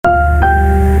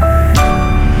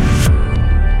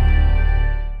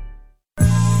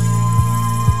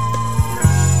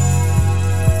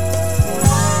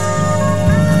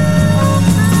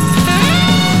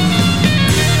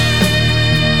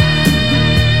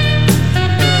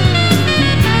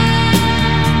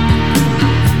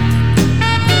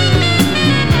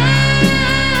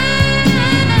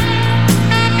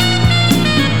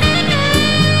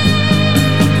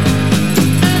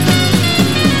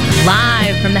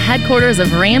headquarters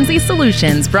of Ramsey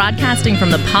Solutions, broadcasting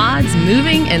from the Pods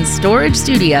Moving and Storage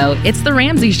Studio. It's The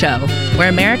Ramsey Show, where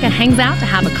America hangs out to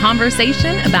have a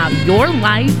conversation about your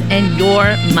life and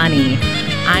your money.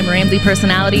 I'm Ramsey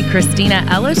personality Christina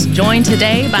Ellis, joined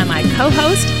today by my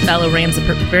co-host, fellow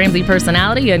Ramsey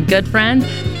personality and good friend,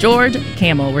 George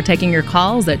Camel. We're taking your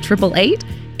calls at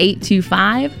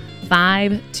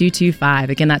 888-825-5225.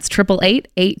 Again, that's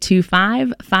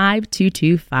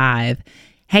 888-825-5225.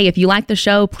 Hey, if you like the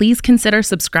show, please consider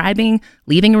subscribing,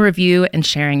 leaving a review, and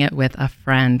sharing it with a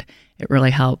friend. It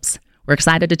really helps. We're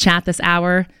excited to chat this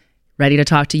hour. Ready to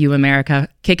talk to you, America.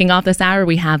 Kicking off this hour,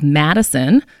 we have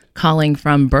Madison calling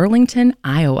from Burlington,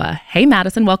 Iowa. Hey,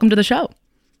 Madison, welcome to the show.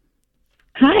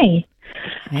 Hi.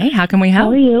 Hey, how can we help?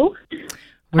 How are you?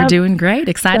 We're doing great.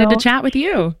 Excited to chat with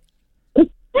you.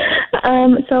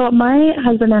 So my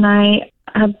husband and I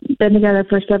have been together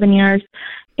for 7 years,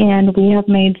 and we have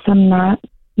made some not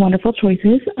wonderful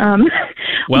choices.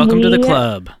 Welcome to the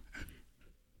club.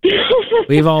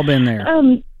 We've all been there.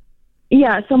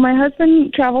 Yeah, so my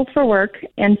husband travels for work,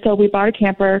 and so we bought a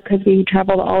camper because we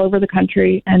traveled all over the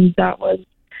country, and that was,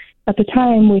 at the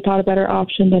time, we thought a better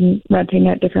option than renting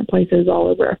at different places all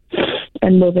over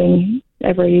and moving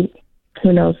every,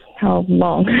 who knows how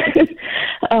long.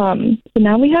 So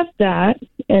now we have that,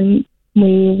 and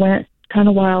we went kind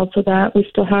of wild so that we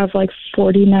still have like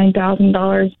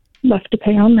 $49,000 left to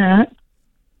pay on that.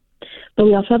 But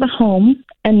we also have a home,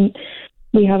 and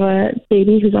we have a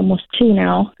baby who's almost 2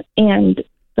 now, and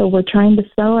so we're trying to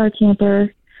sell our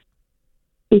camper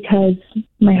because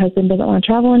my husband doesn't want to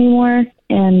travel anymore,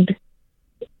 and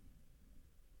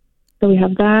so we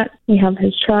have that, we have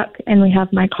his truck, and we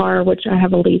have my car, which I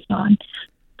have a lease on,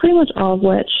 pretty much all of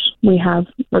which we have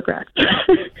regrets.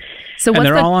 So and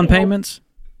they're all on payments?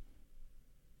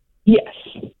 Yes.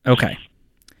 Okay.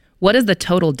 What is the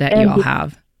total debt you all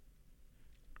have?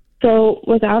 So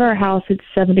without our house, it's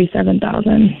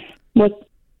 $77,000.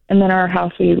 And then our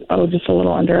house, we owe just a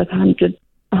little under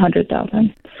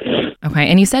 $100,000. Okay,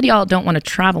 and you said y'all don't want to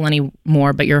travel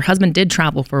anymore, but your husband did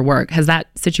travel for work. Has that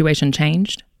situation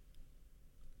changed?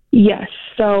 Yes.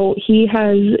 So he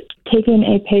has taken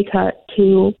a pay cut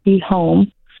to be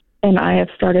home, and I have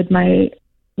started a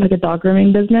dog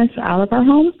grooming business out of our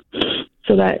home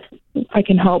so that I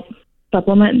can help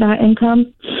supplement that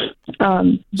income.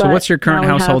 So what's your current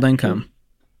household income?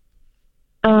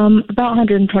 About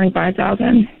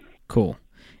 $125,000. Cool.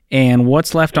 And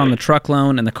what's left on the truck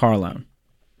loan and the car loan?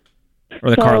 Or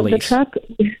the car lease?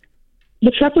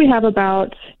 The truck we have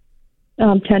about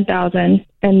 $10,000,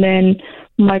 and then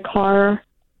my car,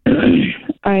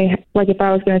 if I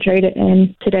was going to trade it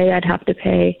in today, I'd have to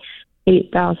pay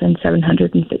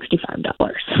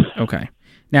 $8,765. Okay.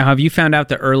 Now, have you found out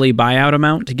the early buyout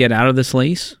amount to get out of this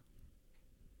lease?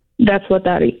 That's what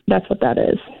that is.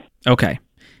 Okay.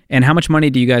 And how much money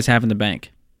do you guys have in the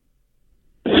bank?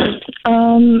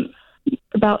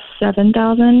 About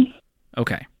 $7,000.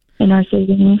 Okay. In our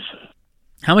savings.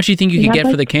 How much do you think you could get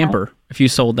for the camper if you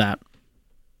sold that?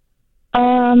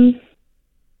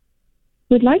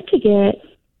 We'd like to get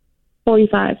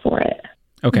 $45,000 for it.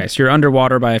 Okay, so you're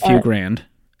underwater by a few grand,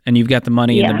 and you've got the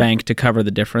money in the bank to cover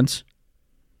the difference?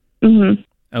 Mm-hmm.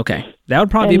 Okay. That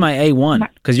would probably be my A1,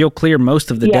 because you'll clear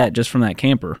most of the debt just from that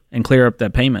camper and clear up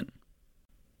that payment.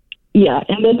 Yeah,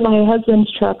 and then my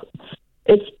husband's truck,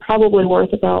 it's probably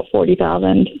worth about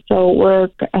 $40,000. So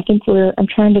I'm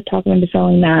trying to talk him into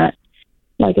selling that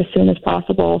as soon as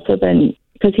possible. So then,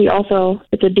 because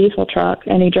it's a diesel truck,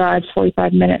 and he drives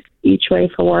 45 minutes each way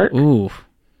for work. Ooh.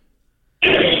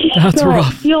 That's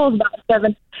rough. Fuel is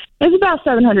about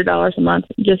 $700 a month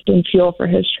just in fuel for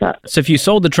his truck. So if you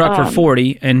sold the truck for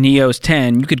 $40,000 and he owes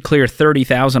 $10,000, you could clear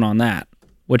 $30,000 on that,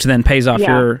 which then pays off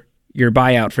your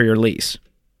buyout for your lease.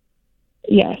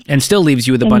 Yes. And still leaves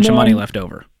you with a bunch of money left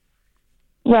over.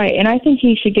 Right, and I think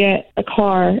he should get a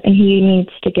car, and he needs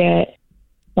to get,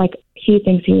 he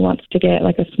thinks he wants to get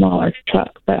a smaller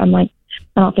truck, but I'm I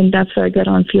don't think that's very good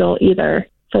on fuel either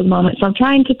for the moment. So I'm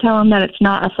trying to tell him that it's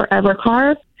not a forever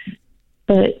car,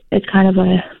 but it's kind of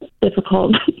a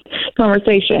difficult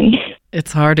conversation.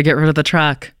 It's hard to get rid of the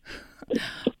truck. Yeah.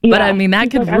 But I mean,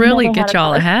 that could really get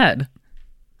y'all ahead.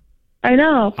 I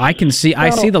know. I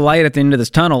see the light at the end of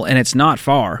this tunnel, and it's not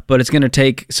far, but it's going to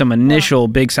take some initial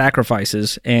big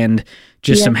sacrifices and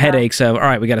just some headaches of, all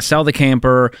right, we got to sell the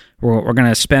camper. We're going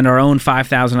to spend our own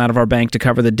 $5,000 out of our bank to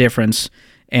cover the difference.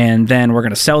 And then we're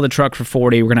going to sell the truck for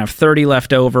 $40,000. We're going to have $30,000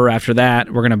 left over after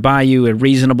that. We're going to buy you a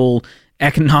reasonable,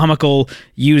 economical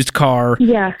used car.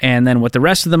 Yeah. And then with the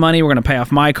rest of the money, we're going to pay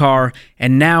off my car.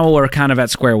 And now we're kind of at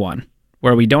square one.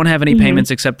 where we don't have any payments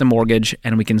except the mortgage,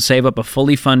 and we can save up a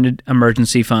fully funded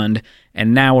emergency fund,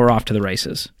 and now we're off to the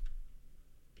races.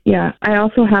 Yeah, I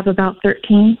also have about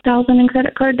 $13,000 in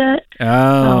credit card debt.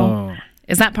 Oh.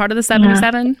 Is that part of the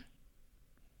 77?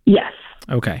 Yes.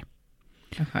 Okay.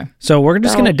 So we're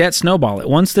just going to debt snowball it.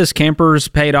 Once this camper's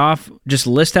paid off, just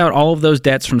list out all of those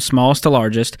debts from smallest to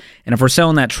largest. And if we're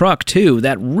selling that truck too,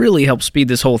 that really helps speed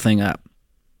this whole thing up.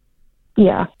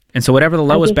 Yeah. And so whatever the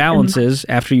lowest balance is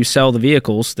after you sell the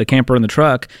vehicles, the camper and the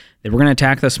truck, then we're going to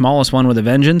attack the smallest one with a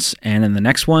vengeance, and then the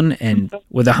next one, and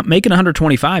with making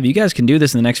 125, you guys can do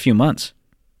this in the next few months.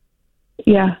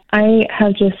 Yeah, I've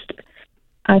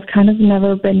kind of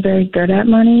never been very good at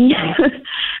money,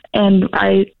 and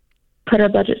I put our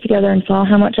budget together and saw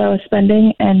how much I was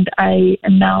spending, and I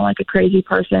am now like a crazy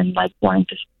person, like wanting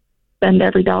to spend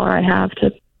every dollar I have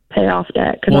to pay off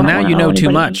debt. Well, now you know too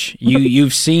much.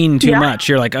 You've seen too much.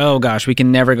 You're like, oh gosh, we can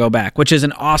never go back, which is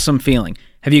an awesome feeling.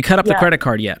 Have you cut up the credit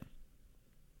card yet?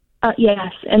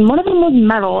 Yes, and one of them was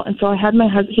metal, and so I had my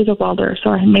husband, he's a welder,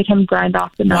 so I made him grind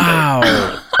off the numbers.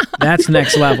 Wow, that's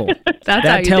next level.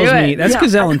 That tells me that's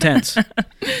Gazelle intense.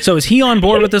 So is he on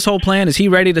board with this whole plan? Is he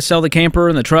ready to sell the camper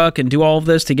and the truck and do all of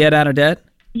this to get out of debt?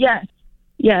 Yes.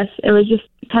 It was just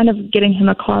kind of getting him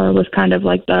a car was kind of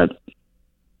like the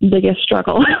biggest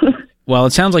struggle. Well,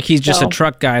 it sounds like he's just a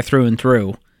truck guy through and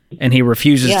through, and he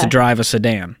refuses to drive a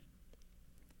sedan.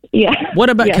 Yeah. What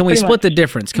about, can we split the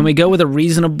difference? Can we go with a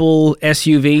reasonable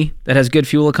SUV that has good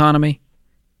fuel economy?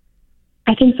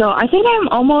 I think so. I think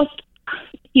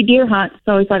he deer hunts,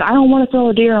 so he's like, I don't want to throw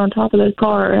a deer on top of this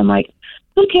car. And I'm like,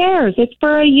 who cares? It's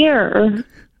for a year.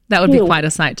 That would be quite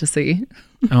a sight to see.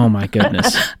 Oh my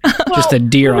goodness. Just a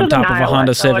deer on top of a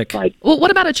Honda Civic. Well,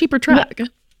 what about a cheaper truck?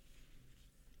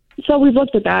 So we've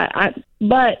looked at that.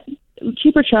 But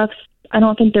cheaper trucks, I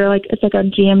don't think it's like a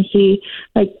GMC,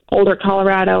 like older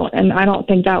Colorado, and I don't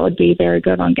think that would be very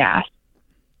good on gas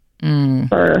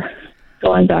for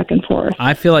going back and forth.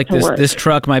 I feel like this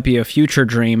truck might be a future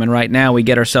dream, and right now we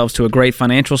get ourselves to a great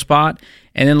financial spot,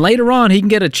 and then later on he can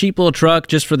get a cheap little truck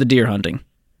just for the deer hunting.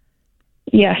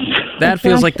 Yes. That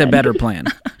feels like the better plan.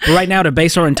 But right now, to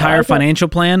base our entire financial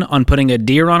plan on putting a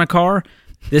deer on a car,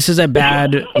 this is a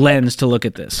bad lens to look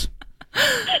at this.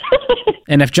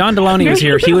 And if John Deloney was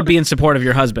here, he would be in support of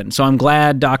your husband. So I'm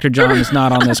glad Dr. John is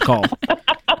not on this call.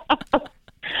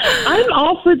 I'm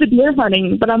all for the deer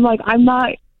hunting, but I'm like, I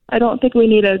don't think we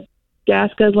need a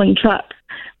gas guzzling truck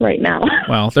right now.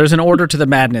 Well, there's an order to the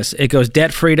madness. It goes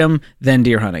debt freedom, then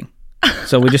deer hunting.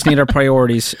 So we just need our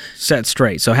priorities set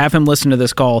straight. So have him listen to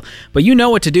this call. But you know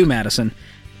what to do, Madison.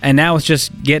 And now it's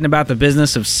just getting about the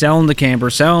business of selling the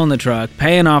camper, selling the truck,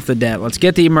 paying off the debt. Let's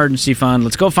get the emergency fund.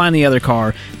 Let's go find the other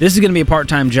car. This is going to be a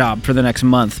part-time job for the next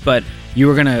month, but you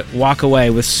are going to walk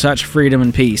away with such freedom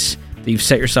and peace that you've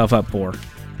set yourself up for.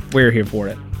 We're here for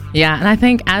it. Yeah, and I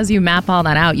think as you map all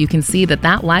that out, you can see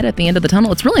that light at the end of the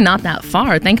tunnel, it's really not that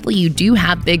far. Thankfully, you do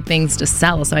have big things to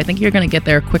sell, so I think you're going to get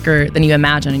there quicker than you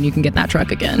imagine, and you can get that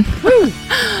truck again.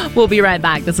 We'll be right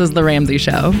back. This is The Ramsey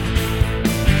Show.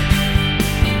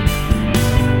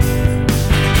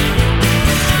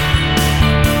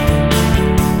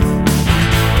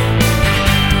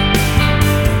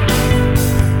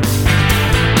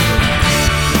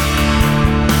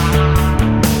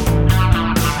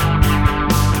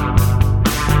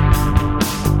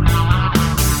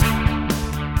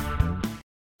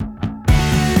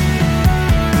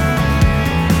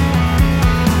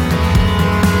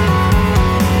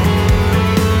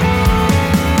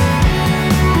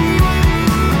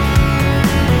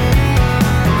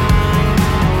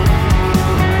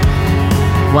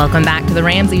 Welcome back to The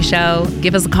Ramsey Show.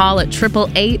 Give us a call at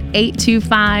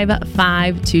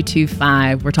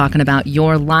 888-825-5225. We're talking about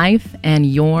your life and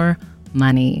your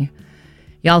money.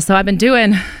 Y'all, so I've been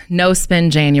doing No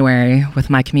Spend January with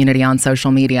my community on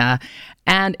social media,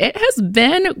 and it has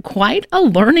been quite a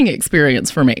learning experience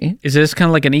for me. Is this kind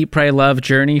of like an Eat, Pray, Love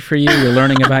journey for you? You're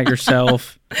learning about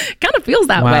yourself? Kind of feels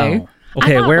that way.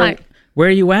 Okay, where are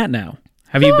you at now?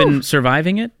 Have you been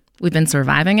surviving it? We've been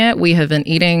surviving it. We have been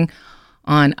eating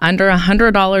on under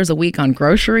 $100 a week on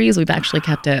groceries. We've actually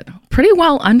kept it pretty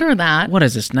well under that. What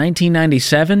is this,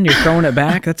 1997? You're throwing it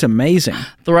back? That's amazing.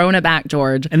 Throwing it back,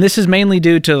 George. And this is mainly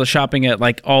due to shopping at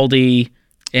like Aldi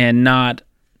and not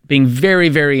being very,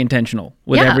 very intentional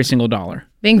with every single dollar.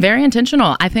 Being very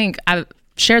intentional. I think I've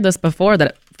shared this before that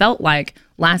it felt like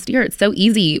last year it's so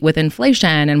easy with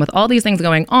inflation and with all these things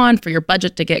going on for your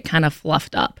budget to get kind of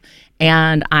fluffed up.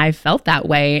 And I felt that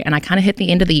way, and I kind of hit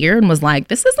the end of the year and was like,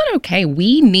 this isn't okay.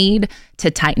 We need to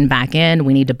tighten back in.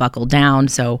 We need to buckle down.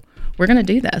 So we're going to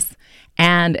do this.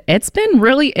 And it's been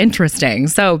really interesting.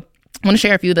 So I want to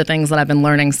share a few of the things that I've been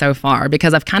learning so far,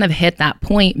 because I've kind of hit that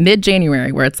point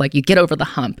mid-January where it's like you get over the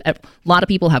hump. A lot of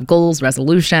people have goals,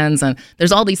 resolutions, and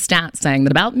there's all these stats saying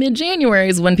that about mid-January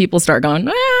is when people start going,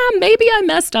 maybe I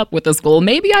messed up with this goal.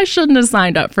 Maybe I shouldn't have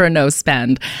signed up for a no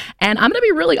spend. And I'm going to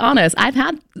be really honest. I've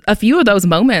had a few of those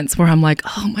moments where I'm like,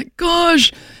 oh my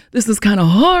gosh, this is kind of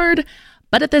hard.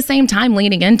 But at the same time,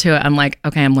 leaning into it, I'm like,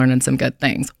 okay, I'm learning some good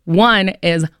things. One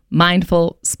is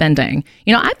mindful spending.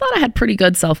 I thought I had pretty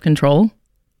good self-control,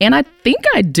 and I think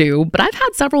I do, but I've had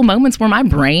several moments where my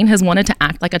brain has wanted to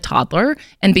act like a toddler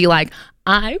and be like,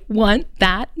 I want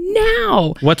that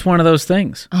now. What's one of those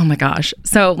things? Oh my gosh.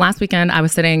 So last weekend, I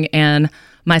was sitting in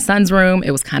my son's room.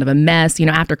 It was kind of a mess.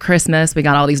 After Christmas, we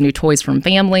got all these new toys from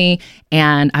family,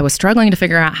 and I was struggling to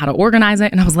figure out how to organize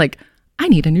it. And I was like, I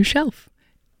need a new shelf.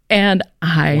 And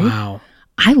I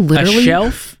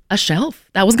literally... A shelf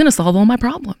that was going to solve all my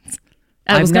problems.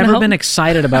 I've never been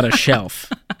excited about a shelf.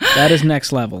 That is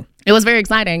next level. It was very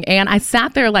exciting. And I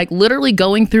sat there like literally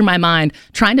going through my mind,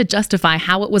 trying to justify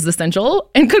how it was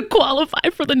essential and could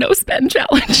qualify for the no spend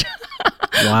challenge.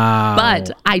 Wow.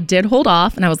 But I did hold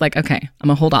off, and I was like, okay, I'm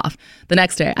going to hold off. The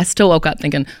next day, I still woke up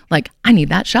thinking like, I need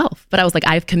that shelf. But I was like,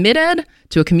 I've committed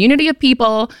to a community of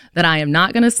people that I am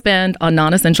not going to spend on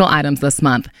non-essential items this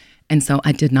month. And so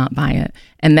I did not buy it.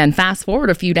 And then fast forward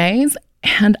a few days,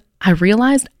 and I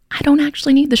realized I don't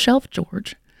actually need the shelf,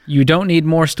 George. You don't need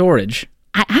more storage.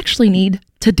 I actually need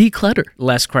to declutter.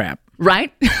 Less crap.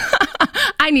 Right?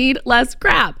 I need less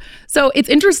crap. So it's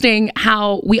interesting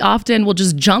how we often will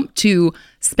just jump to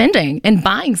spending and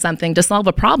buying something to solve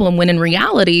a problem when in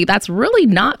reality, that's really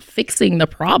not fixing the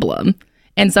problem.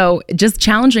 And so just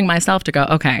challenging myself to go,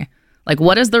 okay, like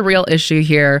what is the real issue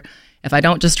here? If I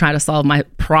don't just try to solve my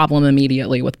problem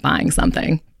immediately with buying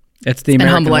something. It's the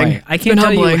American way. I can't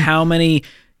tell you how many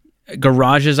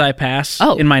garages I pass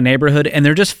in my neighborhood, and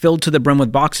they're just filled to the brim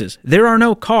with boxes. There are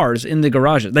no cars in the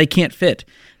garages. They can't fit.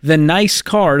 The nice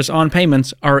cars on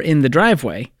payments are in the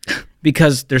driveway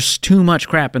because there's too much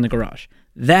crap in the garage.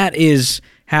 That is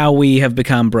how we have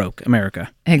become broke,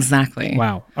 America. Exactly.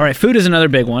 Wow. All right, food is another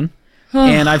big one.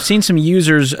 And I've seen some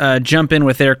users jump in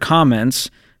with their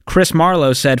comments. Chris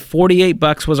Marlowe said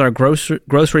 $48 was our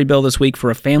grocery bill this week for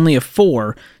a family of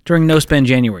 4 during No Spend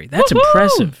January. That's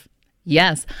impressive.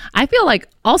 Yes. I feel like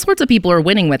all sorts of people are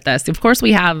winning with this. Of course,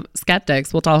 we have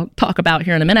skeptics we'll talk about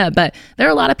here in a minute, but there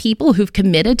are a lot of people who've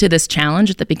committed to this challenge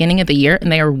at the beginning of the year,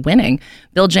 and they are winning.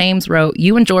 Bill James wrote,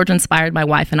 you and George inspired my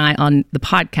wife and I on the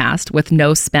podcast with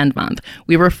No Spend Month.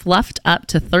 We were fluffed up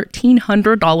to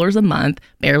 $1,300 a month,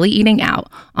 barely eating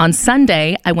out. On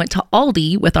Sunday, I went to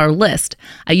Aldi with our list.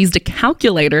 I used a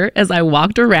calculator as I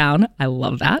walked around. I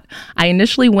love that. I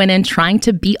initially went in trying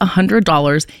to beat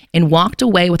 $100 and walked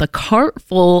away with a cart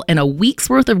full and a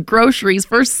week's worth of groceries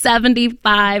for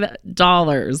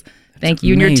 $75. Thank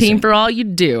you and your team for all you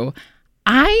do.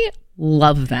 I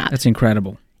love that. That's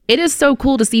incredible. It is so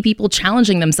cool to see people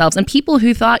challenging themselves and people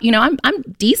who thought, I'm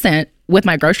decent with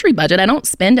my grocery budget. I don't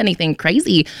spend anything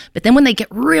crazy. But then when they get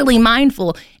really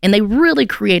mindful and they really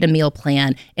create a meal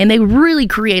plan and they really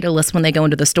create a list when they go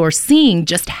into the store, seeing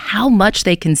just how much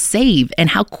they can save and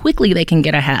how quickly they can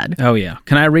get ahead. Oh, yeah.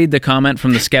 Can I read the comment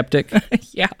from the skeptic?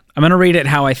 Yeah. I'm going to read it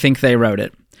how I think they wrote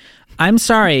it. I'm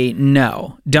sorry,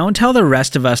 no. Don't tell the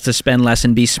rest of us to spend less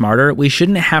and be smarter. We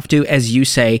shouldn't have to, as you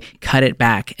say, cut it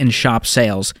back and shop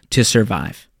sales to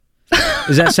survive.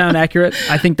 Does that sound accurate?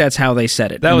 I think that's how they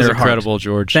said it. That was incredible,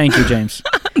 George. Thank you, James.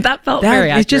 That felt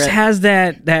very accurate. It just has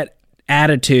that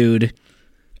attitude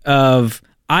of,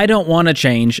 I don't want to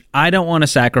change. I don't want to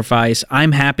sacrifice.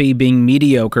 I'm happy being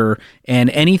mediocre, and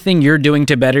anything you're doing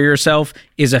to better yourself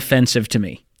is offensive to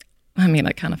me. I mean,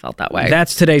 I kind of felt that way.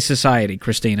 That's today's society,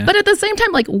 Christina. But at the same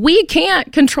time, we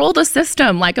can't control the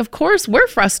system. Of course, we're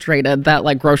frustrated that,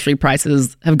 grocery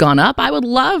prices have gone up. I would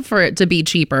love for it to be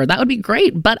cheaper. That would be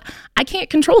great, but I can't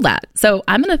control that. So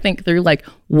I'm going to think through,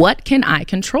 what can I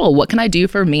control? What can I do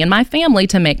for me and my family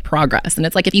to make progress? And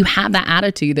it's if you have that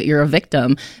attitude that you're a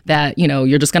victim, that,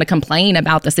 you're just going to complain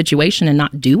about the situation and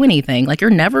not do anything, you're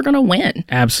never going to win.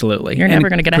 Absolutely. You're never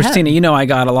going to get ahead. Christina, I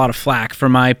got a lot of flack for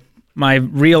my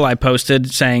reel I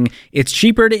posted saying it's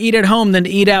cheaper to eat at home than to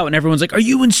eat out, and everyone's like, are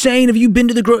you insane? Have you been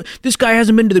to this guy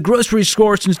hasn't been to the grocery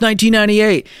store since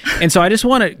 1998. And so I just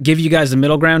want to give you guys the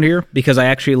middle ground here because I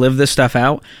actually live this stuff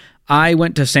out. I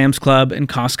went to Sam's Club and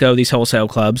Costco, these wholesale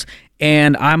clubs,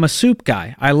 and I'm a soup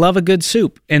guy. I love a good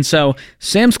soup. And so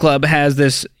Sam's Club has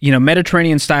this,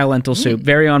 Mediterranean style lentil soup,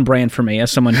 very on brand for me as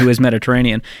someone who is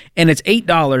Mediterranean, and it's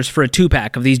 $8 for a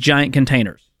 2-pack of these giant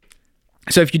containers.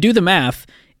 So if you do the math,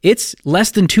 it's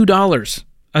less than $2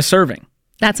 a serving.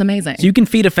 That's amazing. So you can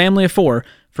feed a family of 4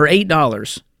 for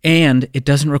 $8 and it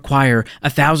doesn't require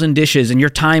 1,000 dishes, and your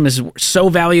time is so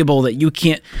valuable that you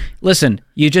can't... Listen,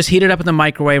 you just heat it up in the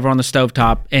microwave or on the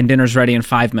stovetop, and dinner's ready in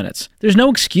 5 minutes. There's no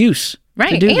excuse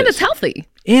right, to do and this. It's healthy.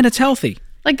 And it's healthy.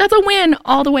 Like, that's a win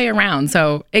all the way around,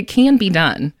 so it can be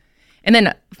done. And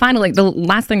then finally, the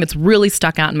last thing that's really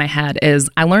stuck out in my head is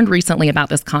I learned recently about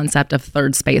this concept of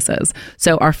third spaces.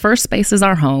 So our first space is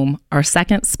our home, our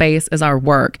second space is our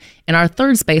work, and our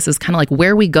third space is kind of like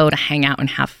where we go to hang out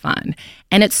and have fun.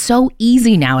 And it's so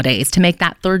easy nowadays to make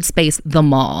that third space the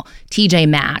mall, TJ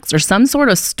Maxx, or some sort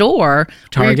of store.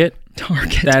 Target.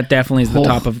 That definitely is the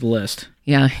top of the list.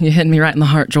 Yeah, you hit me right in the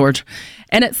heart, George.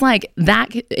 And it's like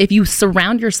that, if you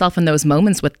surround yourself in those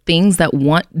moments with things that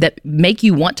make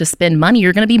you want to spend money,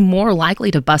 you're going to be more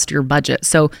likely to bust your budget.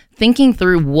 So thinking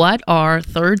through what are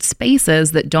third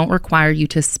spaces that don't require you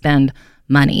to spend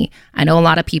money. I know a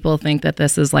lot of people think that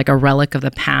this is like a relic of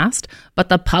the past, but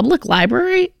the public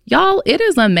library, y'all, it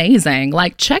is amazing.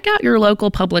 Like, check out your local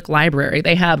public library.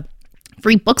 They have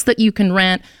free books that you can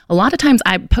rent. A lot of times,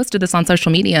 I posted this on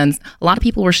social media, and a lot of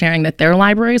people were sharing that their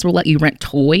libraries will let you rent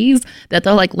toys, that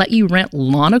they'll like let you rent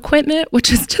lawn equipment,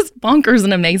 which is just bonkers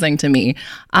and amazing to me.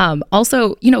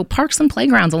 Also, parks and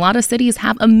playgrounds. A lot of cities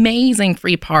have amazing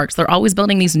free parks. They're always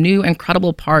building these new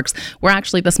incredible parks. We're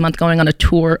actually this month going on a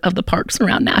tour of the parks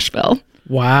around Nashville.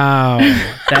 Wow.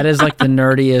 That is like the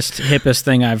nerdiest, hippest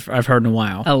thing I've heard in a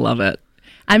while. I love it.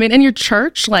 I mean, in your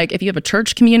church, like if you have a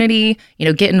church community,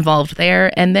 get involved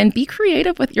there, and then be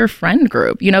creative with your friend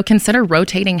group. Consider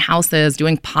rotating houses,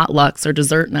 doing potlucks or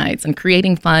dessert nights, and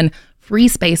creating fun, free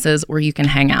spaces where you can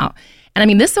hang out. And I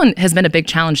mean, this one has been a big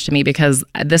challenge to me because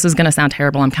this is going to sound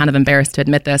terrible. I'm kind of embarrassed to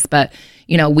admit this, but,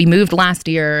 we moved last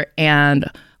year, and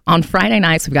on Friday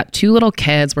nights, we've got 2 little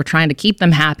kids. We're trying to keep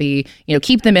them happy,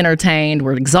 keep them entertained.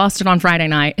 We're exhausted on Friday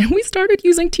night, and we started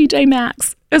using TJ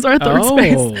Maxx as our third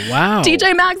space. Oh, wow.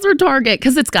 TJ Maxx or Target,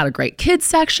 because it's got a great kids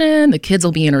section. The kids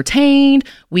will be entertained.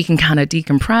 We can kind of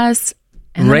decompress.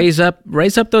 And raise up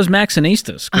those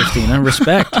Maxinistas, Christina.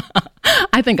 Respect.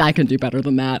 I think I can do better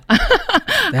than that.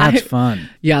 That's fun.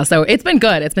 Yeah, so it's been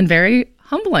good. It's been very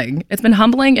humbling. It's been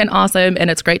humbling and awesome, and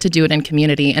it's great to do it in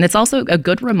community. And it's also a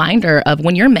good reminder of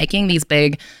when you're making these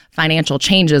big financial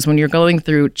changes, when you're going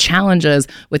through challenges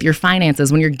with your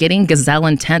finances, when you're getting gazelle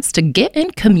intense, to get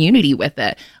in community with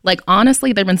it. Like,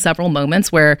 honestly, there have been several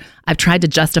moments where I've tried to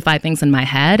justify things in my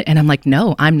head, and I'm like,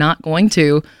 no, I'm not going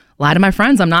to lie to my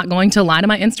friends. I'm not going to lie to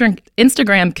my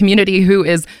Instagram community who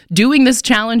is doing this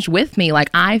challenge with me.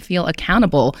 Like, I feel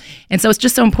accountable. And so it's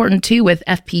just so important too with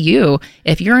FPU.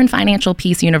 If you're in Financial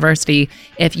Peace University,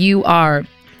 if you are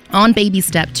on baby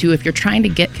step 2, if you're trying to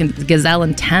get gazelle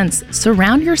intense,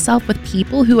 surround yourself with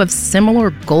people who have similar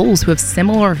goals, who have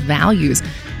similar values.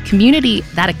 Community,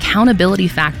 that accountability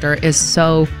factor is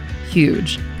so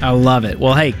huge. I love it.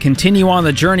 Well, hey, continue on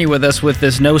the journey with us with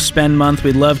this No Spend Month.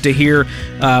 We'd love to hear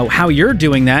how you're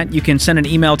doing that. You can send an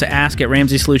email to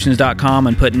ask@ramseysolutions.com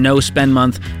and put No Spend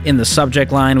Month in the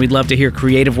subject line. We'd love to hear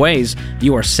creative ways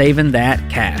you are saving that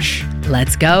cash.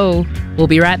 Let's go. We'll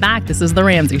be right back. This is The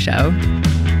Ramsey Show.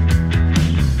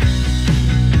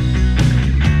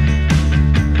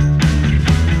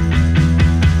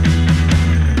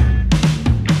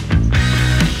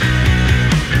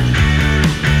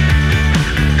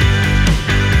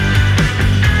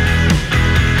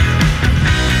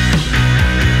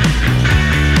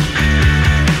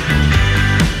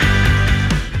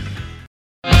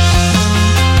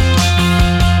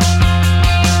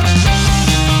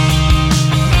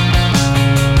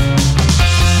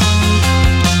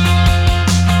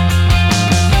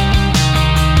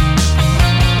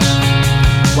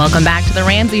 Welcome back to The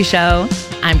Ramsey Show.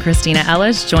 I'm Christina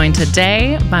Ellis, joined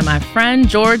today by my friend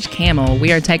George Kamel.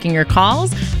 We are taking your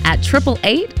calls at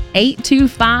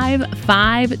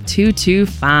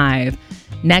 888-825-5225.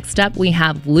 Next up, we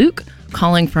have Luke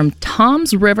calling from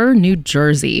Toms River, New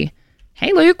Jersey.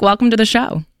 Hey, Luke, welcome to the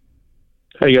show.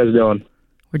 How you guys doing?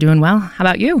 We're doing well. How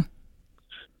about you?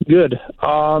 Good.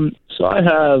 So I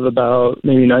have about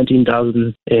maybe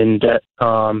 $19,000 in debt,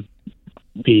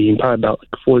 being probably about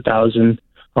like $4,000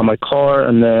 on my car,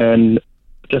 and then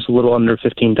just a little under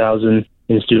 $15,000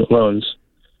 in student loans.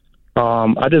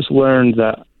 I just learned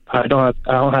that I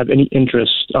don't have any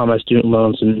interest on my student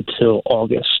loans until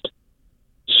August.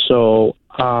 So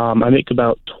I make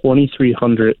about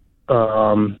 $2,300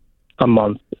 a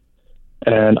month,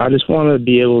 and I just want to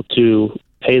be able to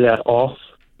pay that off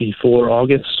before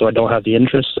August, so I don't have the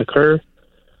interest occur.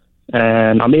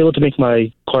 And I'm able to make my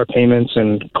car payments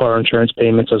and car insurance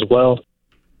payments as well,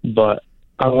 but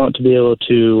I want to be able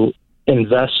to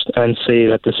invest and save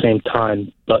at the same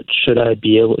time. But should I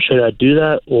do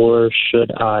that, or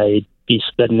should I be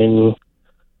spending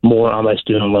more on my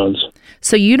student loans.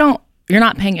 So you're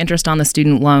not paying interest on the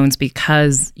student loans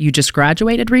because you just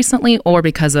graduated recently or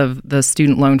because of the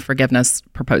student loan forgiveness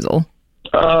proposal?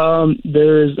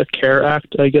 There's a CARE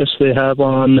Act, I guess they have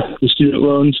on the student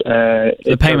loans.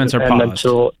 The payments are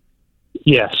paused.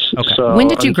 Yes. Okay. So when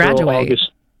did you graduate?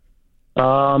 August,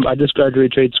 I just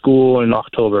graduated trade school in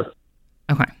October.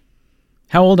 Okay.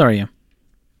 How old are you?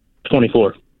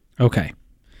 24. Okay.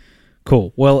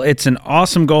 Cool. Well, it's an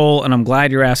awesome goal, and I'm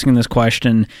glad you're asking this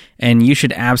question, and you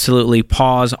should absolutely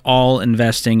pause all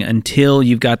investing until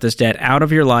you've got this debt out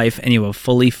of your life and you have a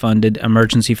fully funded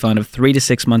emergency fund of 3 to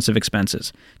 6 months of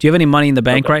expenses. Do you have any money in the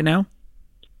bank right now?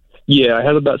 Yeah, I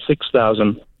have about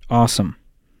 $6,000. Awesome.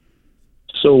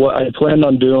 So what I planned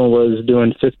on doing was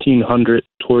doing $1,500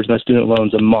 towards my student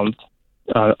loans a month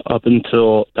up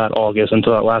until that August,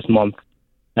 until that last month.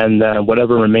 And then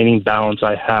whatever remaining balance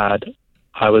I had,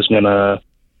 I was going to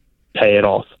pay it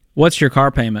off. What's your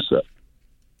car payment? So,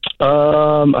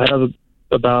 I have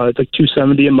about, it's like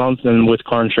 $270 a month, and with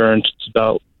car insurance, it's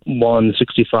about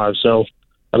 $165. So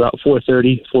about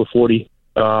 $430, $440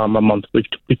 a month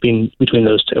between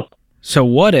those two. So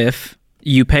what if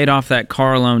you paid off that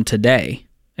car loan today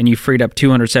and you freed up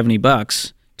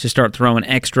 $270 to start throwing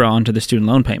extra onto the student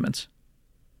loan payments?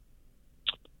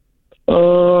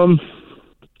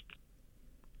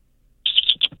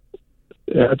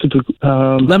 Yeah,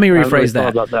 let me rephrase that.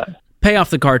 About that. Pay off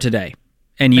the car today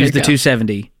and use the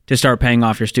 $270 to start paying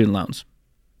off your student loans.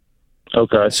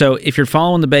 Okay. So if you're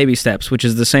following the baby steps, which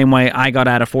is the same way I got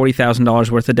out of $40,000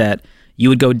 worth of debt, you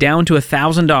would go down to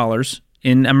 $1,000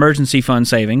 in emergency fund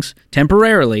savings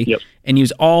temporarily and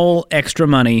use all extra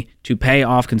money to pay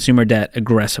off consumer debt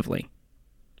aggressively.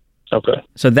 Okay.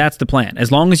 So that's the plan.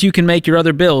 As long as you can make your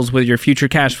other bills with your future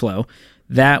cash flow,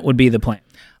 that would be the plan.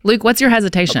 Luke, what's your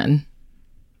hesitation?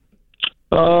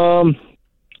 I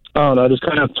don't know, just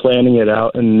kind of planning it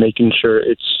out and making sure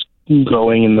it's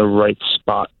going in the right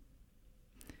spot.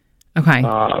 Okay.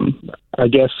 I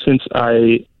guess since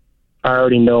I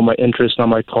already know my interest on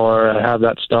my car, I have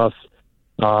that stuff.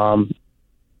 I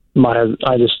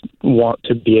just want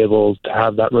to be able to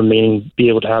have that remaining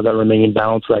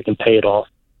balance so I can pay it off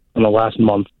in the last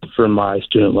month for my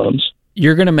student loans.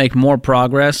 You're going to make more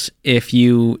progress if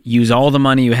you use all the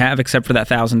money you have except for that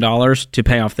 $1,000 to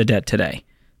pay off the debt today,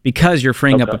 because you're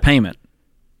freeing up a payment.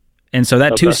 And so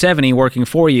that $270 working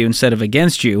for you instead of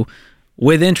against you,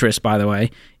 with interest, by the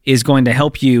way, is going to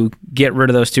help you get rid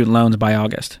of those student loans by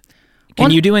August.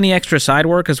 Can you do any extra side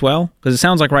work as well? Because it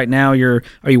sounds like right now are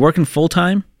you working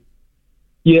full-time?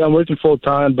 Yeah, I'm working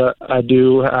full-time, but I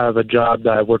do have a job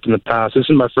that I've worked in the past. This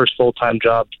is my first full-time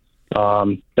job.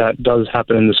 That does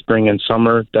happen in the spring and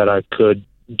summer that I could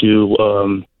do,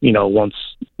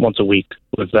 once a week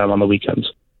with them on the weekends.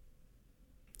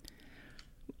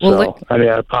 Well,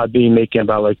 I'd probably be making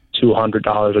about like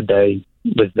 $200 a day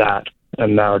with that,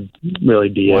 and that would really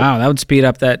be it. Wow, that would speed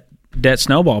up that debt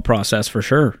snowball process for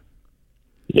sure.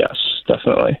 Yes,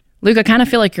 definitely. Luke, I kind of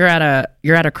feel like you're at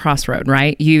a crossroad,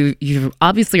 right? You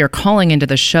obviously are calling into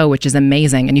the show, which is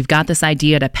amazing, and you've got this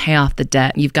idea to pay off the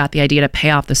debt, and you've got the idea to pay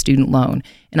off the student loan.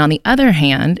 And on the other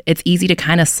hand, it's easy to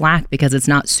kind of slack because it's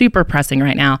not super pressing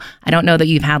right now. I don't know that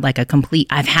you've had like a complete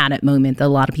I've had it moment that a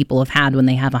lot of people have had when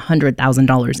they have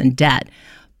 $100,000 in debt.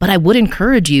 But I would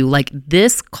encourage you, like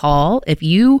this call, if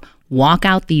you walk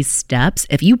out these steps,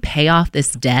 if you pay off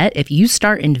this debt, if you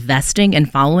start investing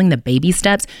and following the baby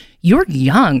steps, you're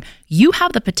young. You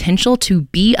have the potential to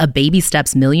be a baby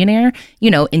steps millionaire,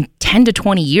 in 10 to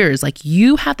 20 years. Like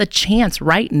you have the chance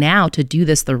right now to do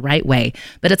this the right way.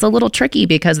 But it's a little tricky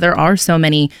because there are so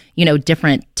many,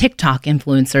 different TikTok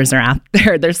influencers are out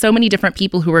there. There's so many different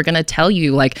people who are going to tell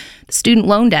you like student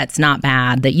loan debt's not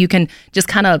bad, that you can just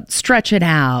kind of stretch it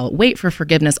out, wait for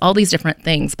forgiveness, all these different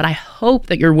things. But I hope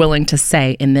that you're willing to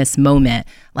say in this moment,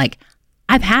 like,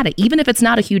 I've had it, even if it's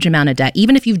not a huge amount of debt,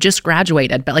 even if you've just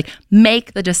graduated, but like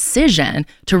make the decision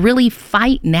to really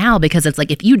fight now, because it's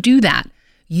like, if you do that,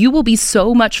 you will be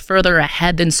so much further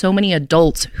ahead than so many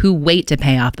adults who wait to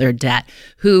pay off their debt,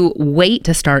 who wait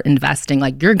to start investing.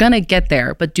 Like you're going to get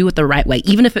there, but do it the right way.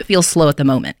 Even if it feels slow at the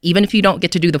moment, even if you don't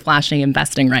get to do the flashy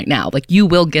investing right now, like you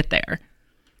will get there.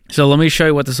 So let me show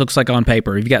you what this looks like on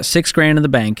paper. You've got $6,000 in the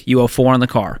bank. You owe $4,000 on the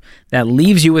car. That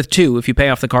leaves you with $2,000 if you pay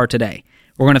off the car today.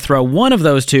 We're going to throw one of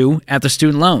those $2,000 at the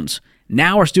student loans.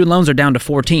 Now our student loans are down to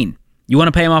 $14,000. You want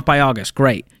to pay them off by August.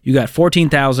 Great. You got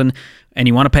 $14,000 and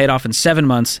you want to pay it off in 7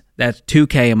 months. That's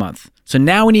 $2,000 a month. So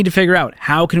now we need to figure out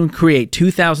how can we create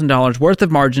 $2,000 worth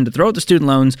of margin to throw at the student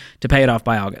loans to pay it off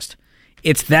by August.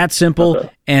 It's that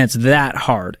simple and it's that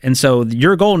hard. And so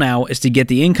your goal now is to get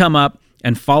the income up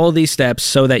and follow these steps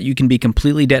so that you can be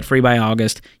completely debt-free by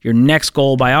August. Your next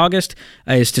goal by August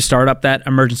is to start up that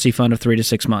emergency fund of 3 to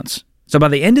 6 months. So by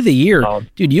the end of the year,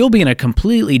 dude, you'll be in a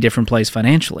completely different place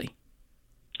financially.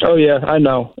 Oh, yeah, I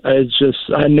know. It's just,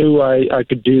 I knew I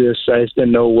could do this. I just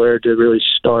didn't know where to really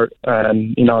start.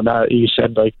 And, now you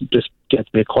said, just get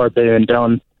the car payment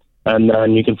done, and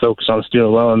then you can focus on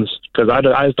student loans, because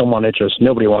I just don't want interest.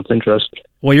 Nobody wants interest.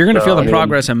 Well, you're going to feel the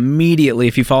progress immediately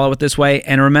if you follow it this way.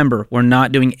 And remember, we're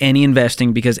not doing any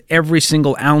investing because every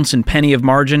single ounce and penny of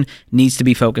margin needs to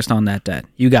be focused on that debt.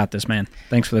 You got this, man.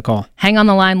 Thanks for the call. Hang on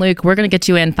the line, Luke. We're going to get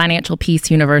you in Financial Peace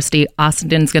University.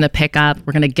 Austin's going to pick up.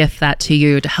 We're going to gift that to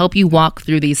you to help you walk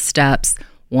through these steps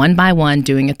one by one,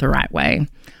 doing it the right way.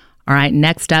 All right,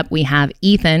 next up, we have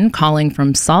Ethan calling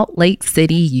from Salt Lake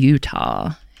City,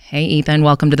 Utah. Hey, Ethan,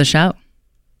 welcome to the show.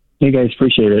 Hey, guys,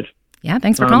 appreciate it. Yeah,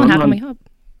 thanks for calling. How can we help?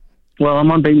 Well,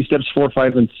 I'm on baby steps 4,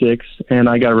 5, and 6, and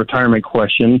I got a retirement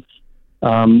question.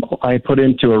 I put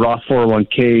into a Roth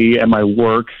 401k at my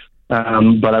work,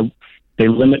 but they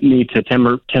limit me to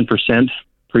 10%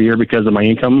 per year because of my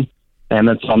income, and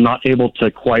so I'm not able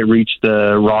to quite reach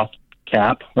the Roth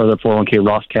cap or the 401k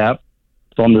Roth cap.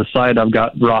 So on the side, I've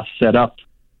got Roth set up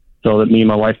so that me and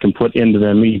my wife can put into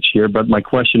them each year. But my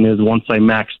question is, once I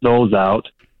max those out,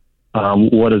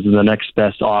 what is the next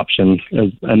best option?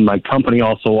 And my company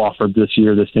also offered this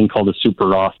year this thing called a Super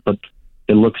Roth, but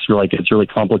it looks like it's really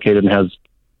complicated and has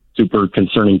super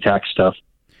concerning tax stuff.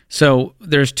 So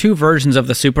there's two versions of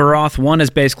the Super Roth. One is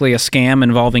basically a scam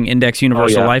involving Index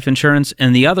Universal Life Insurance,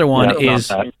 and the other one is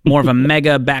more of a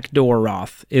mega backdoor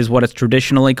Roth, is what it's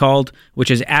traditionally called, which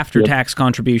is after-tax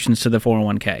contributions to the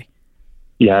 401k.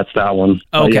 Yeah, it's that one.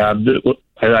 Okay.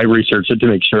 I researched it to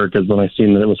make sure, because when I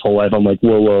seen that it was whole life, I'm like,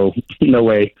 whoa, no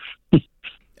way.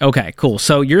 Okay, cool.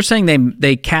 So you're saying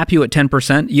they cap you at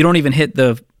 10%? You don't even hit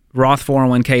the Roth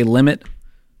 401k limit?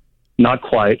 Not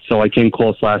quite. So I came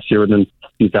close last year within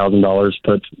 $2,000,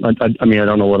 but I mean, I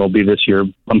don't know what it'll be this year.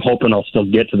 I'm hoping I'll still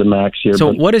get to the max here.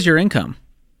 So what is your income?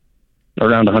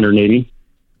 Around 180.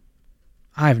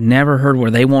 I've never heard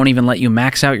where they won't even let you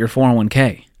max out your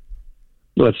 401k.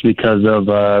 Well, it's because of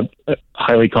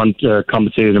highly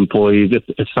compensated employees.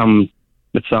 It's some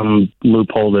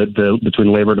loophole that between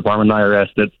the Labor Department and IRS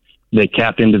that they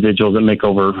cap individuals that make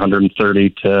over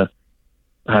 130 to.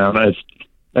 I don't know.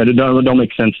 It don't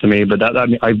make sense to me. But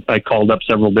I called up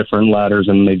several different ladders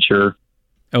and made sure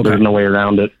there's no way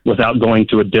around it without going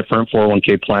to a different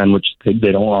 401k plan, which they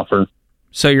don't offer.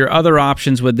 So your other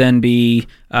options would then be: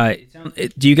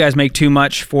 do you guys make too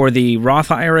much for the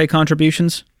Roth IRA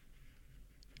contributions?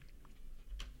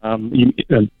 I'm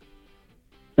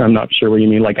not sure what you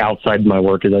mean, like outside my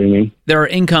work, is that what you mean? There are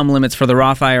income limits for the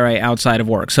Roth IRA outside of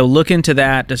work. So look into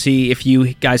that to see if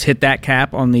you guys hit that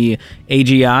cap on the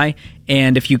AGI.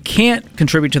 And if you can't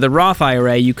contribute to the Roth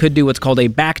IRA, you could do what's called a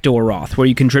backdoor Roth, where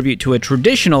you contribute to a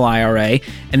traditional IRA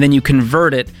and then you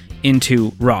convert it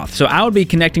into Roth. So I would be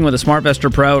connecting with a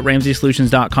SmartVestor Pro at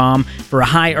RamseySolutions.com. For a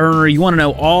high earner, you want to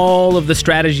know all of the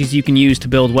strategies you can use to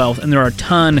build wealth, and there are a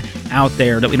ton out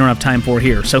there that we don't have time for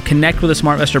here. So connect with a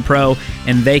SmartVestor Pro,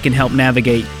 and they can help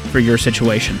navigate for your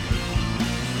situation.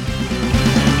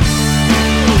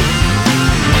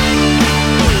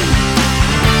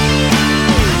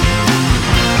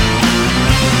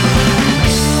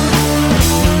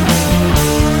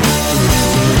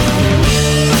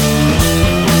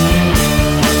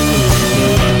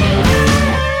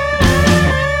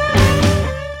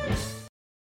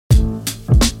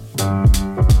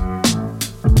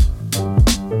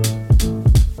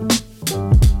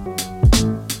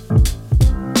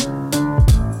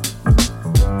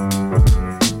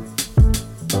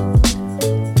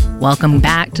 Welcome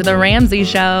back to The Ramsey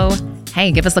Show.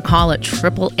 Hey, give us a call at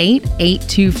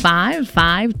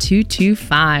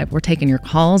 888-825-5225. We're taking your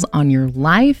calls on your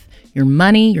life, your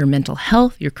money, your mental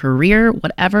health, your career,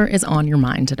 whatever is on your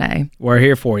mind today. We're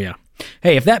here for you.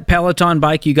 Hey, if that Peloton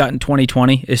bike you got in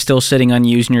 2020 is still sitting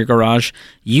unused in your garage,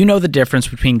 you know the difference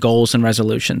between goals and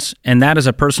resolutions. And that is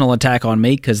a personal attack on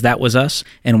me, because that was us,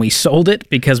 and we sold it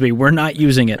because we were not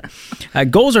using it.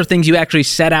 Goals are things you actually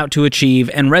set out to achieve,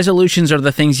 and resolutions are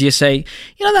the things you say,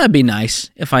 that'd be nice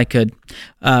if I could,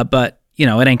 but, it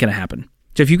ain't going to happen.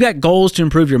 So if you've got goals to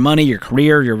improve your money, your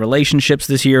career, your relationships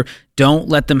this year, don't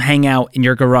let them hang out in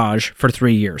your garage for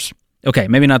 3 years. Okay,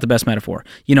 maybe not the best metaphor.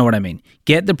 You know what I mean.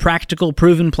 Get the practical,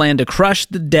 proven plan to crush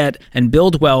the debt and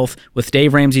build wealth with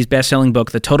Dave Ramsey's best-selling book,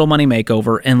 The Total Money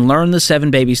Makeover, and learn the 7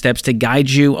 baby steps to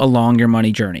guide you along your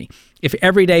money journey. If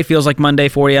every day feels like Monday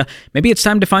for you, maybe it's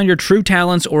time to find your true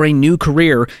talents or a new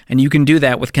career, and you can do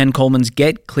that with Ken Coleman's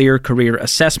Get Clear Career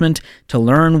Assessment to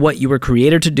learn what you were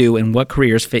created to do and what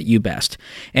careers fit you best.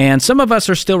 And some of us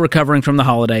are still recovering from the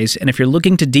holidays, and if you're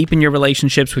looking to deepen your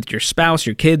relationships with your spouse,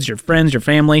 your kids, your friends, your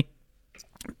family,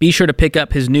 be sure to pick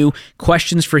up his new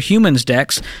Questions for Humans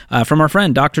decks from our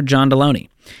friend, Dr. John Deloney.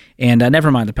 And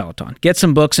never mind the Peloton. Get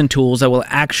some books and tools that will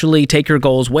actually take your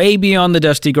goals way beyond the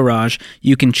dusty garage.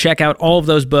 You can check out all of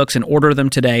those books and order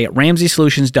them today at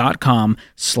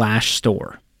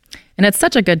RamseySolutions.com/store. And it's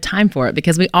such a good time for it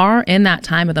because we are in that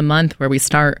time of the month where we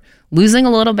start losing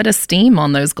a little bit of steam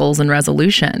on those goals and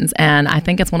resolutions. And I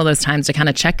think it's one of those times to kind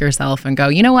of check yourself and go,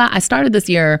 you know what? I started this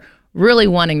year really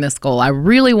wanting this goal. I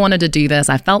really wanted to do this.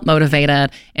 I felt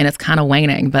motivated and it's kind of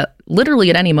waning. But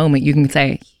literally at any moment you can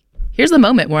say, here's the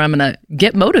moment where I'm going to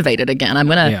get motivated again. I'm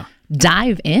going to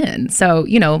dive in. So,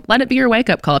 let it be your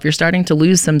wake-up call. If you're starting to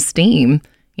lose some steam,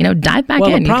 dive back in.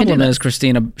 Well, the problem is,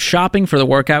 Christina, shopping for the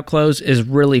workout clothes is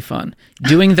really fun.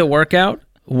 Doing the workout,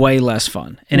 way less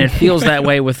fun. And it feels that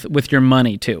way with your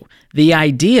money, too. The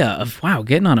idea of, wow,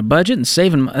 getting on a budget and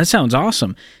saving, that sounds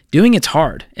awesome. Doing it's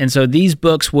hard. And so these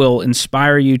books will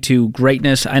inspire you to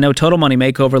greatness. I know Total Money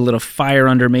Makeover lit a fire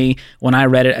under me when I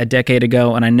read it a decade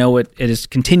ago, and I know it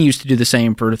continues to do the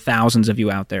same for thousands of you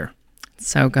out there.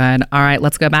 So good. All right,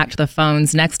 let's go back to the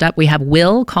phones. Next up, we have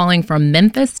Will calling from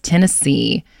Memphis,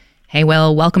 Tennessee. Hey,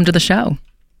 Will, welcome to the show.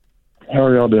 How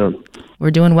are y'all doing?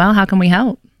 We're doing well. How can we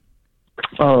help?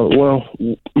 Well,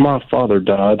 my father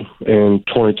died in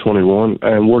 2021,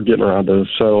 and we're getting around to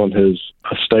selling his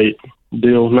estate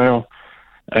deal now.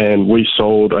 And we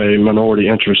sold a minority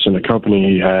interest in the company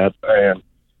he had, and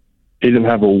he didn't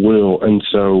have a will. And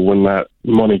so when that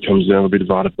money comes in, it'll be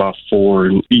divided by 4,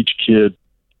 and each kid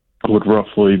would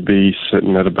roughly be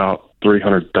sitting at about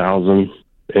 $300,000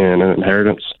 in an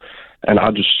inheritance. And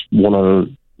I just want to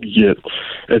get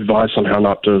advice on how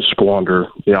not to squander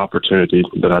the opportunity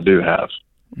that I do have.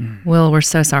 Will, we're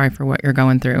so sorry for what you're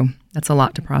going through. That's a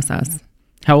lot to process.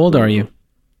 How old are you?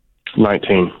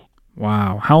 19.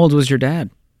 Wow. How old was your dad?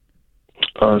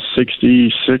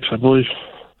 66, I believe.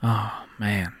 Oh,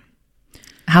 man.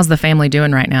 How's the family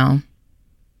doing right now?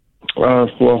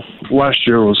 Well, last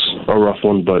year was a rough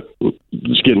one, but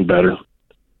it's getting better.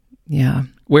 Yeah.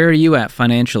 Where are you at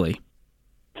financially?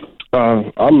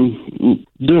 I'm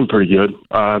doing pretty good.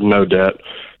 I have no debt.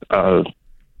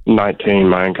 19,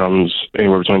 my income's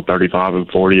anywhere between 35 and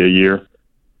 40 a year.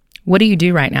 What do you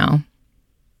do right now?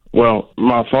 Well,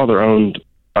 my father owned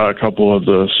a couple of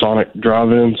the Sonic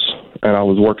drive-ins, and I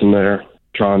was working there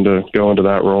trying to go into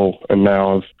that role, and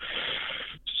now I've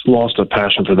lost a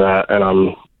passion for that, and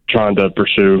I'm trying to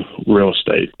pursue real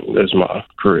estate as my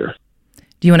career.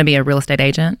 Do you want to be a real estate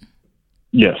agent?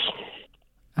 Yes.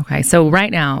 Okay, so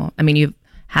right now, you've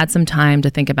had some time to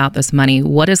think about this money.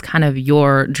 What is kind of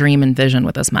your dream and vision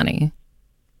with this money?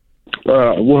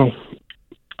 Well,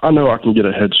 I know I can get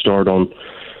a head start on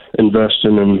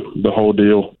investing in the whole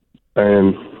deal.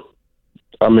 And,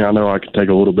 I know I can take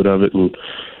a little bit of it and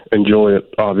enjoy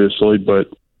it, obviously, but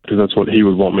because that's what he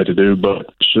would want me to do.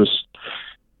 But it's just,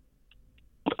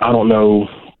 I don't know.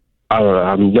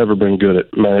 I've never been good at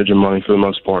managing money for the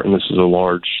most part, and this is a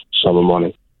large sum of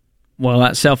money. Well,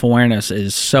 that self-awareness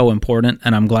is so important,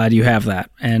 and I'm glad you have that.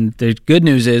 And the good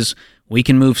news is we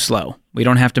can move slow. We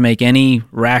don't have to make any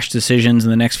rash decisions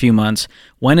in the next few months.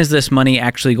 When is this money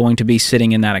actually going to be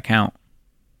sitting in that account?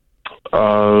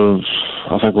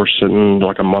 I think we're sitting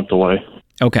like a month away.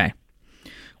 Okay.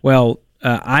 Well,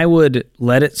 I would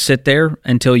let it sit there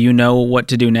until you know what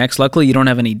to do next. Luckily, you don't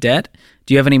have any debt.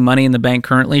 Do you have any money in the bank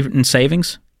currently in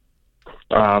savings?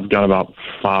 I've got about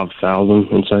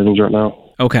 $5,000 in savings right now.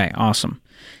 Okay, awesome.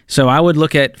 So I would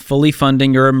look at fully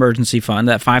funding your emergency fund.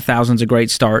 That $5,000 is a great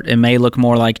start. It may look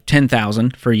more like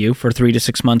 $10,000 for you for 3 to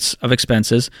 6 months of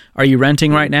expenses. Are you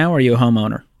renting right now, or are you a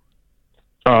homeowner?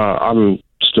 I'm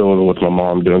still living with my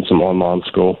mom doing some online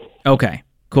school. Okay,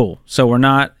 cool. So we're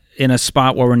not in a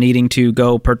spot where we're needing to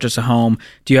go purchase a home.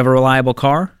 Do you have a reliable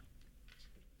car?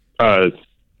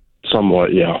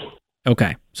 Somewhat, yeah.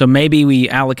 Okay. So maybe we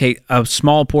allocate a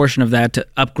small portion of that to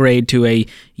upgrade to a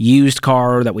used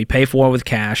car that we pay for with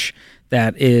cash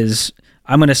that is,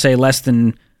 I'm going to say less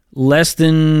than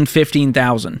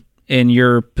 $15,000 in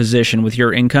your position with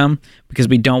your income, because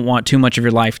we don't want too much of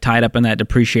your life tied up in that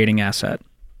depreciating asset.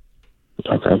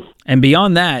 Okay. And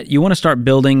beyond that, you want to start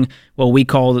building what we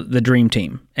call the dream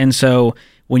team. And so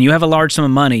when you have a large sum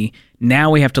of money,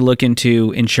 Now we have to look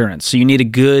into insurance. So you need a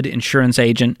good insurance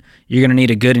agent. You're going to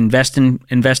need a good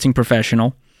investing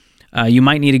professional. You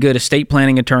might need a good estate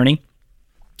planning attorney,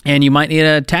 and you might need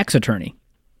a tax attorney.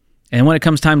 And when it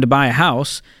comes time to buy a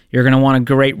house, you're going to want a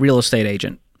great real estate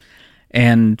agent.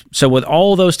 And so with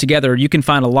all those together, you can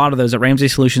find a lot of those at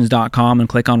RamseySolutions.com and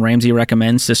click on Ramsey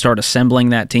Recommends to start assembling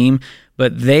that team.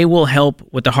 But they will help,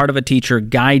 with the heart of a teacher,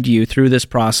 guide you through this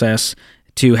process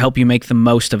to help you make the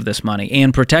most of this money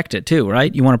and protect it too,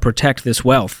 right? You want to protect this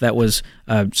wealth that was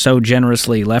so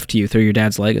generously left to you through your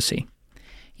dad's legacy.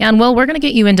 Yeah, and Will, we're going to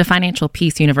get you into Financial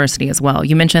Peace University as well.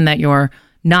 You mentioned that you're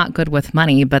not good with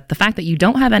money, but the fact that you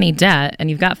don't have any debt and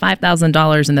you've got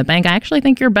 $5,000 in the bank, I actually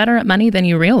think you're better at money than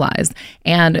you realize.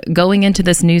 And going into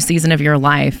this new season of your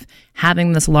life,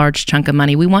 having this large chunk of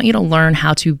money, we want you to learn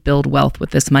how to build wealth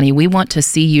with this money. We want to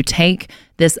see you take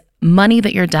this money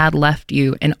that your dad left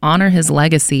you and honor his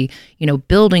legacy,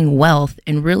 building wealth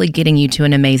and really getting you to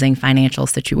an amazing financial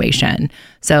situation.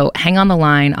 So hang on the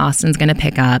line. Austin's going to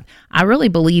pick up. I really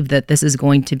believe that this is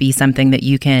going to be something that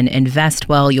you can invest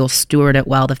well. You'll steward it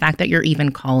well. The fact that you're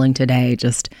even calling today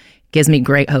just gives me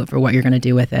great hope for what you're going to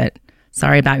do with it.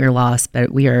 Sorry about your loss, but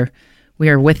we are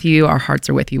with you. Our hearts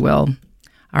are with you, Will.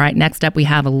 All right. Next up, we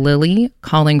have Lily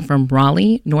calling from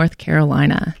Raleigh, North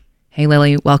Carolina. Hey,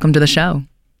 Lily, welcome to the show.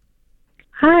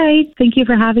 Hi, thank you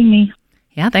for having me.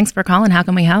 Yeah, thanks for calling. How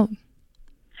can we help?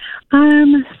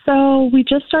 So we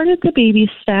just started the baby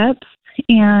steps,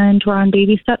 and we're on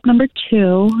baby step number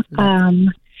 2.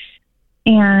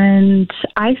 And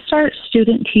I start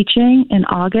student teaching in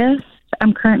August.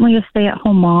 I'm currently a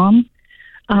stay-at-home mom.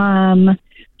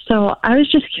 So I was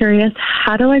just curious,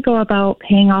 how do I go about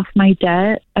paying off my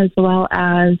debt as well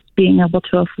as being able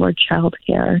to afford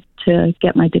childcare to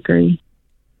get my degree?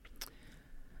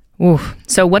 Ooh.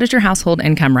 So what is your household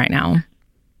income right now?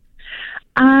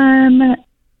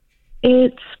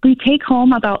 We take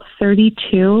home about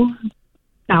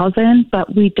 $32,000,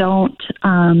 but we don't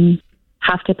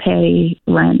have to pay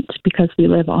rent because we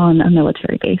live on a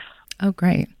military base. Oh,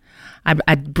 great.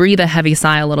 I breathe a heavy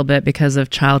sigh a little bit because of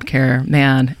childcare.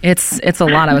 Man, it's a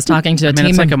lot. I was talking to a team.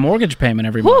 It's like a mortgage payment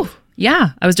every month.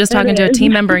 Yeah. I was just talking to a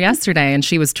team member yesterday, and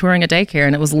she was touring a daycare,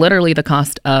 and it was literally the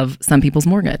cost of some people's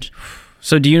mortgage.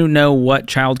 So do you know what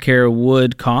childcare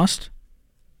would cost?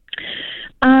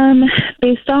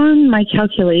 Based on my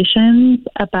calculations,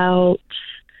 about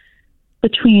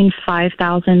between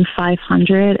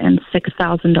 $5,500 and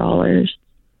 $6,000.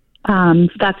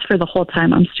 That's for the whole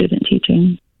time I'm student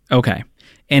teaching. Okay.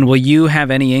 And will you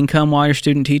have any income while you're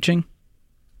student teaching?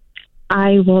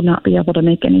 I will not be able to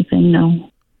make anything,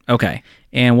 no. Okay.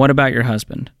 And what about your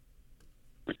husband?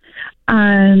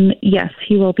 Yes,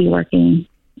 he will be working.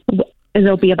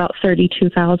 It'll be about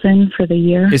 $32,000 for the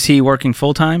year. Is he working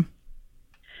full-time?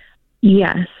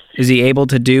 Yes. Is he able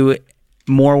to do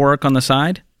more work on the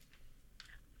side?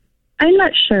 I'm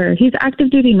not sure. He's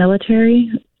active duty military,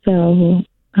 so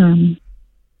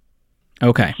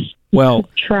okay. Well,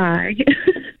 try.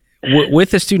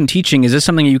 With the student teaching, is this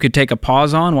something you could take a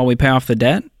pause on while we pay off the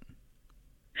debt?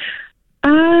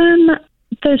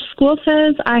 The school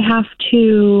says I have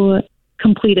to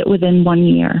complete it within 1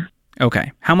 year.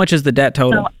 Okay. How much is the debt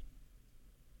total?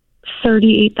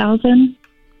 $38,000.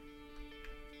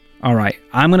 All right.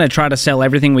 I'm going to try to sell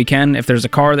everything we can. If there's a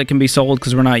car that can be sold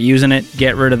because we're not using it,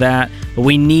 get rid of that. But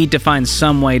we need to find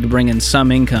some way to bring in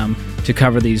some income to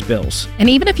cover these bills. And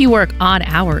even if you work odd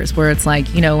hours where it's like,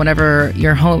 whenever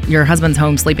your husband's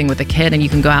home sleeping with a kid and you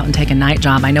can go out and take a night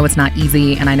job, I know it's not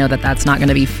easy and I know that that's not going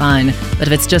to be fun. But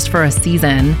if it's just for a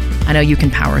season, I know you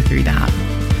can power through that.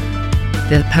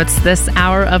 That puts this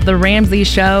hour of The Ramsey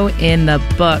Show in the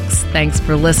books. Thanks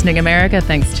for listening, America.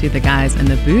 Thanks to the guys in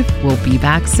the booth. We'll be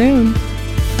back soon.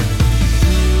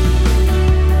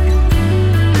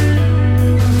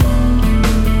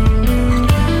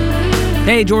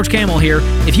 Hey, George Kamel here.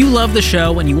 If you love the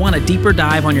show and you want a deeper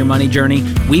dive on your money journey,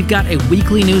 we've got a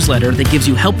weekly newsletter that gives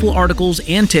you helpful articles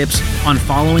and tips on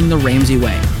following the Ramsey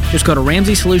way. Just go to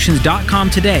RamseySolutions.com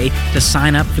today to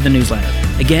sign up for the newsletter.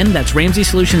 Again, that's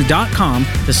RamseySolutions.com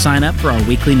to sign up for our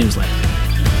weekly newsletter.